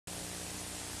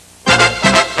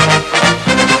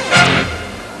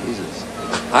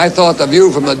I thought the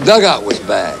view from the dugout was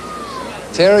bad.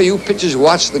 Terry, you pitchers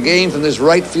watch the game from this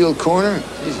right field corner?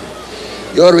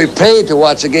 You ought to be paid to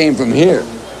watch the game from here.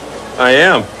 I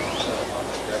am.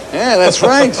 Yeah, that's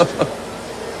right.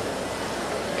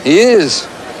 He is.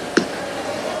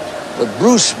 But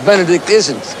Bruce Benedict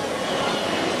isn't.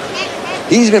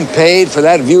 He's been paid for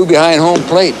that view behind home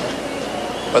plate.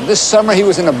 But this summer he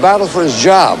was in a battle for his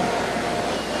job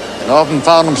and often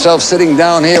found himself sitting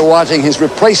down here watching his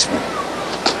replacement,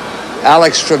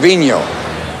 Alex Trevino.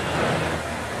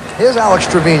 Here's Alex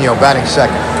Trevino batting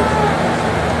second.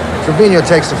 Trevino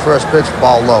takes the first pitch,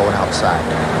 ball low and outside.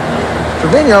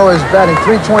 Trevino is batting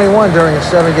 .321 during a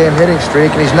 7-game hitting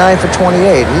streak, and he's 9 for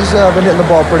 28. He's been hitting the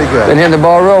ball pretty good. Been hitting the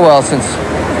ball real well since...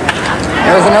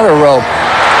 There's another rope.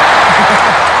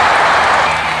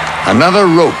 Another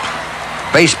rope.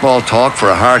 Baseball talk for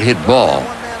a hard-hit ball.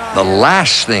 The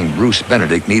last thing Bruce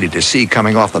Benedict needed to see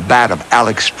coming off the bat of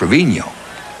Alex Trevino.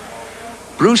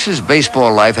 Bruce's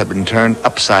baseball life had been turned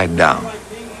upside down.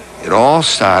 It all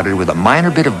started with a minor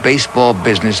bit of baseball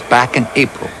business back in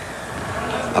April.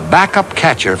 A backup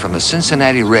catcher from the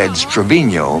Cincinnati Reds,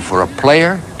 Trevino, for a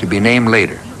player to be named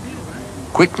later.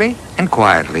 Quickly and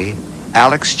quietly,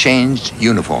 Alex changed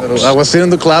uniforms. I was sitting in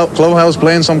the clubhouse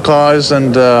playing some cards,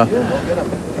 and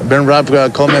Ben Rapp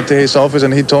called me to his office,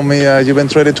 and he told me, you've been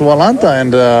traded to Atlanta.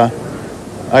 And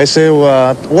I say,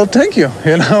 well, thank you,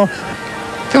 you know.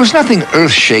 There was nothing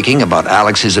earth-shaking about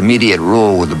Alex's immediate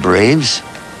role with the Braves.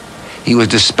 He was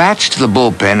dispatched to the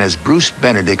bullpen as Bruce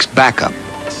Benedict's backup.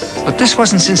 But this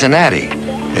wasn't Cincinnati.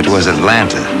 It was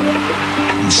Atlanta.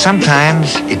 And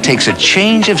sometimes it takes a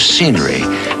change of scenery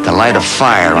to light a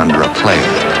fire under a player.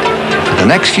 For the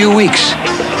next few weeks,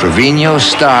 Trevino's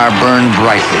star burned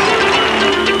brightly.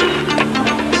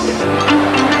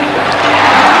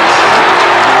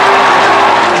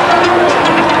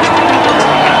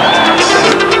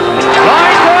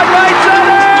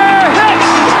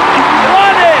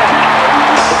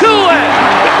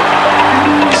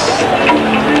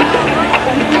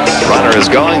 Is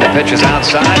going, the pitch is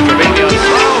outside. Trevino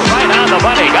throw right on the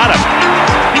money, got him.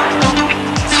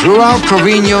 Throughout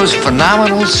Trevino's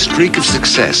phenomenal streak of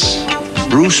success,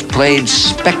 Bruce played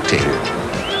spectator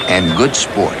and good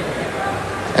sport.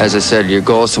 As I said, your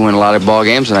goal is to win a lot of ball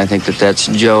games, and I think that that's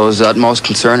Joe's utmost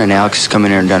concern, and Alex has come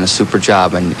in here and done a super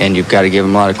job, and you've got to give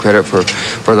him a lot of credit for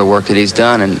the work that he's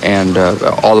done, and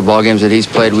all the ball games that he's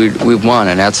played, we've won,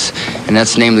 and that's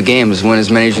the name of the game, is win as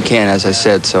many as you can, as I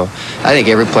said. So I think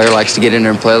every player likes to get in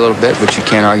there and play a little bit, but you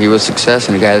can't argue with success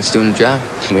and a guy that's doing the job.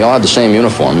 We all have the same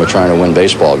uniform. We're trying to win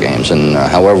baseball games, and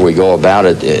however we go about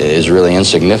it is really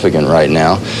insignificant right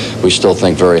now. We still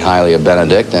think very highly of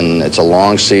Benedict, and it's a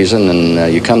long season, and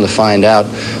you come to find out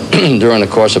during the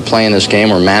course of playing this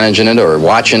game or managing it or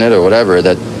watching it or whatever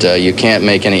that you can't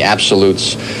make any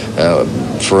absolutes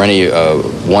for any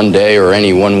one day or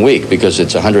any 1 week, because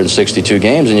it's 162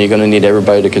 games and you're going to need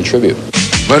everybody to contribute.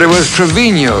 But it was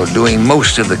Trevino doing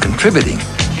most of the contributing.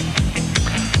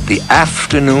 The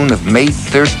afternoon of May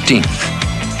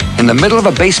 13th, in the middle of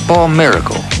a baseball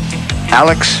miracle,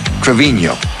 Alex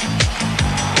Trevino.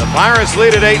 The Pirates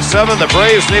lead at 8-7. The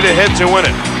Braves need a hit to win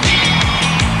it.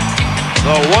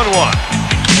 The 1-1. Line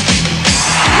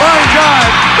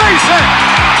drive, base hit.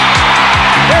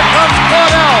 Here comes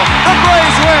Claudel. The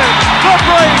Braves win. The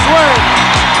Braves win.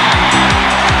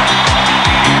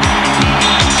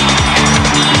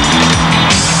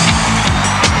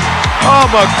 Oh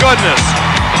my goodness.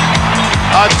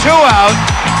 A 2-out,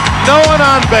 no one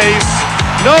on base,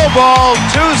 no ball,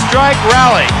 2-strike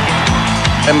rally.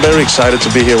 I'm very excited to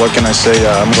be here. What can I say?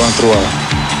 I'm going through a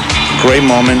great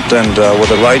moment, and with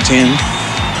the right team,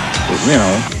 you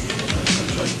know,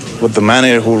 with the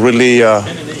manager who really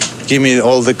gave me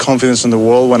all the confidence in the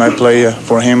world when I played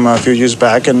for him a few years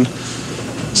back, and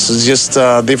it's just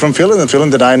a different feeling, a feeling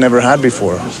that I never had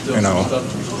before, you know.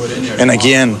 And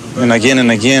again, and again,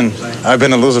 and again. I've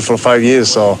been a loser for 5 years,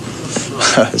 so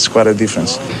it's quite a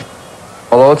difference.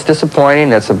 Although it's disappointing,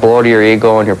 that's a blow to your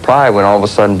ego and your pride when all of a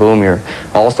sudden, boom, you're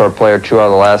all-star player 2 out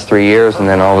of the last 3 years, and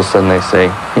then all of a sudden they say,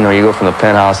 you know, you go from the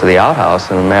penthouse to the outhouse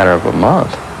in a matter of a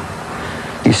month.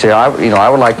 You say, I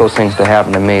would like those things to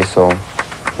happen to me, so,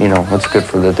 you know, it's good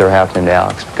that they're happening to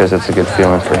Alex, because it's a good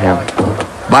feeling for him.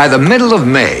 By the middle of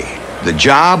May, the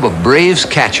job of Braves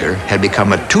catcher had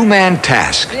become a two-man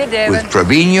task, with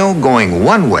Trevino going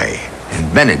one way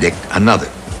and Benedict another.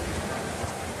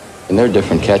 And they're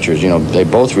different catchers. You know, they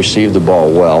both receive the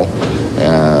ball well.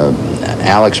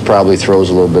 Alex probably throws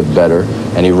a little bit better,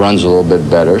 and he runs a little bit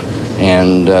better.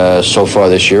 And so far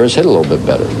this year has hit a little bit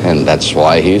better. And that's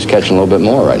why he's catching a little bit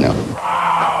more right now.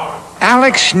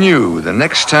 Alex knew the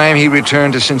next time he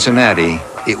returned to Cincinnati,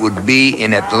 it would be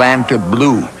in Atlanta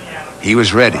blue. He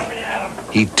was ready.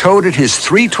 He toted his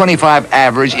 .325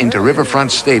 average into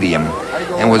Riverfront Stadium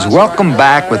and was welcomed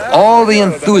back with all the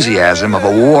enthusiasm of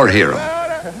a war hero.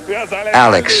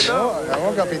 Alex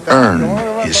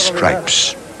earned his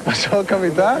stripes.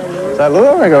 Saludame,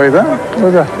 capitán.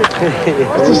 Good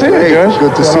to see you, George.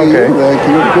 Good to see you. Thank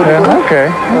you. Good. Yeah, okay.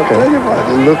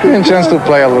 Getting a chance to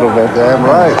play a little bit. Damn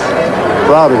right.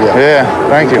 Proud of you. Yeah,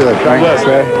 thank you. Good. Thank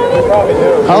you.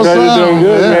 How's You guys are doing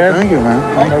good, yeah, man. Thank you,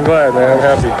 man. I'm glad, man. I'm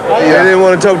happy. Yeah. I didn't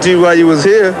want to talk to you while you was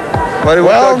here. Why did we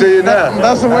talk to you now?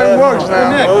 That's the way it works now.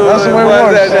 That's the way it Why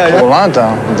is works. that now?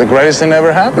 Atlanta, the greatest thing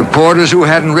ever happened. Reporters who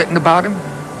hadn't written about him,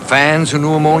 fans who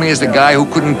knew him only as the guy who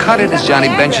couldn't cut it as Johnny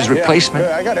Bench's replacement,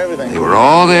 I got everything. they were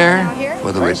all there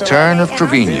for the return of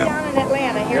Trevino.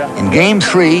 In Game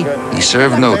 3, he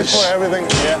served notice.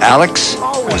 Alex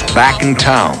was back in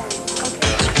town.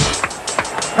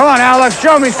 Come on, Alex.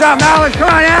 Show me something, Alex. Come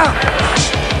on out.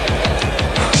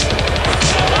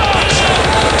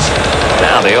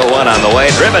 Now the 0-1 on the way,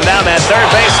 driven down that third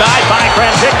base side by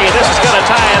Krantiki. This is going to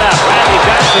tie it up. Randy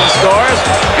Johnson scores.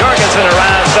 Jorgensen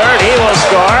around third. He will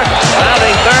score.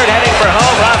 Rounding third, heading for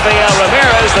home. Rafael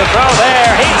Ramirez. The throw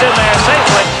there. He's in there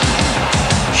safely.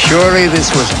 Surely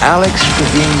this was Alex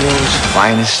Trevino's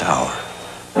finest hour.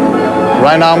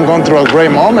 Right now I'm going through a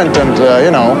great moment, and you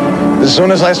know, as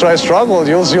soon as I struggle,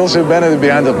 you'll see Benedict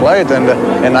behind the plate,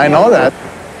 and I know that.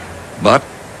 But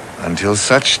until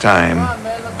such time,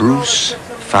 Bruce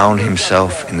found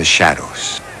himself in the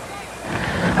shadows.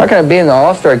 How can I be in the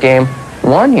All-Star game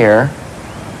 1 year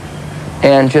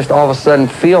and just all of a sudden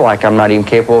feel like I'm not even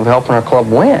capable of helping our club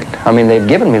win? I mean, they've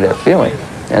given me that feeling,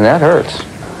 and that hurts.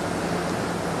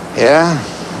 Yeah,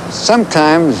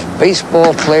 sometimes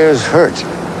baseball players hurt.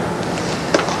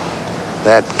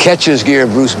 That catcher's gear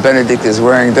Bruce Benedict is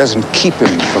wearing doesn't keep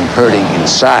him from hurting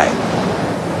inside.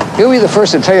 He'll be the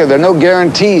first to tell you there are no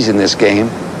guarantees in this game.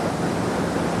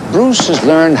 Bruce has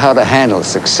learned how to handle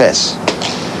success.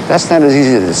 That's not as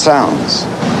easy as it sounds.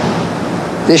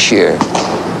 This year,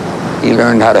 he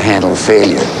learned how to handle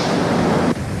failure.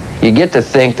 You get to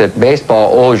think that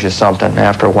baseball owes you something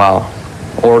after a while,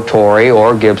 or Torrey,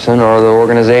 or Gibson, or the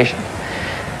organization.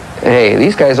 Hey,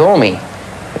 these guys owe me.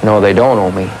 No, they don't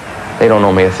owe me. They don't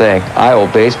owe me a thing. I owe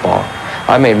baseball.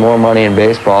 I made more money in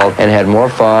baseball and had more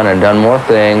fun and done more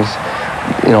things,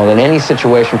 you know, than any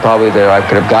situation probably that I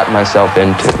could have gotten myself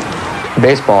into.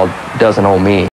 Baseball doesn't owe me.